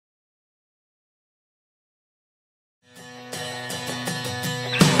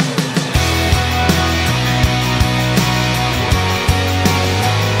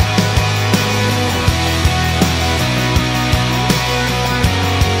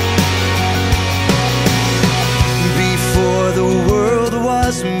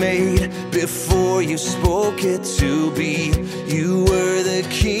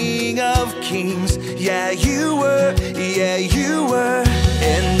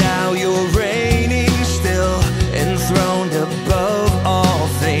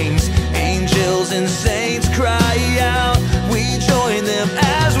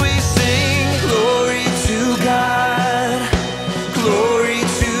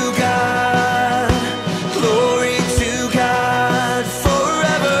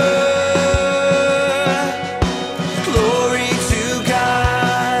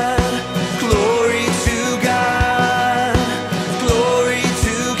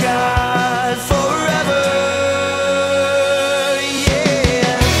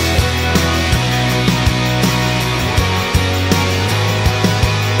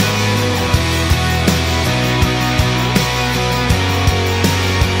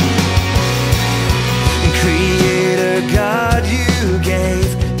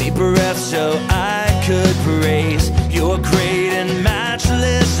so I could praise your great and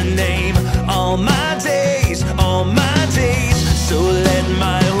matchless name all my days, all my days. So let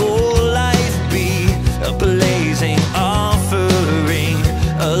my whole life be a blazing offering,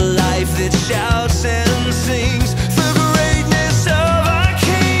 a life that shouts and sings the greatness of our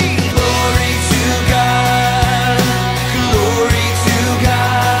King. Glory to God, glory to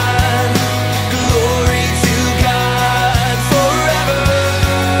God, glory to God forever.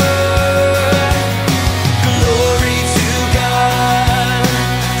 Glory to God,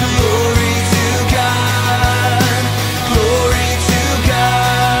 glory to God, glory to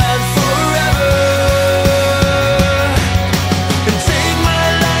God forever. And take my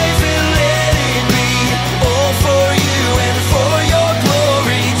life and let it be all for you and for your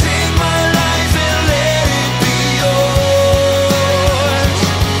glory. Take my life and let it be yours.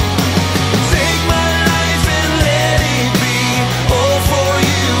 Take my life and let it be all for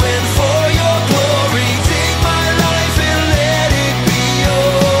you and for your glory. Take my life and let it be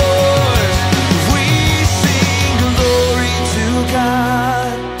yours. We sing glory to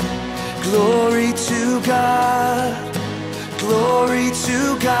God, glory to God, glory to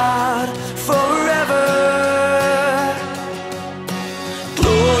God forever.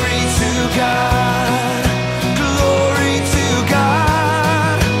 Glory to God, glory to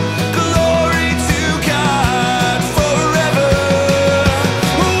God, glory to God forever.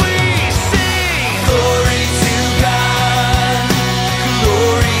 We sing glory to God,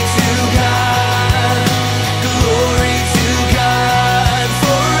 glory to God, glory to God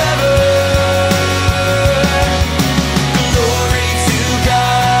forever. Glory to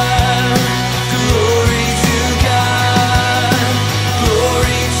God, glory to God,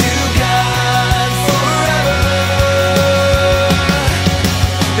 glory to God forever.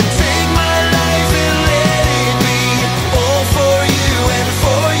 And take my life and let it be all for you and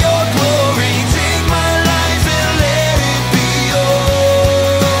for your glory. Take my life and let it be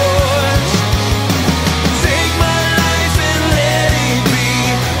yours. Take my life and let it be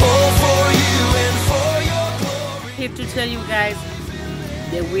all for you and for your glory. Here to tell you guys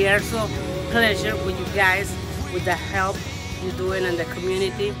that we are so pleasure with you guys, with the help you're doing in the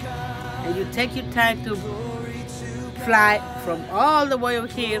community, and you take your time to fly from all the way over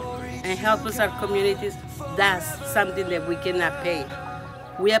here and help us our communities. That's something that we cannot pay.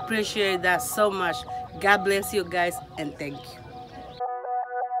 We appreciate that so much. God bless you guys and thank you.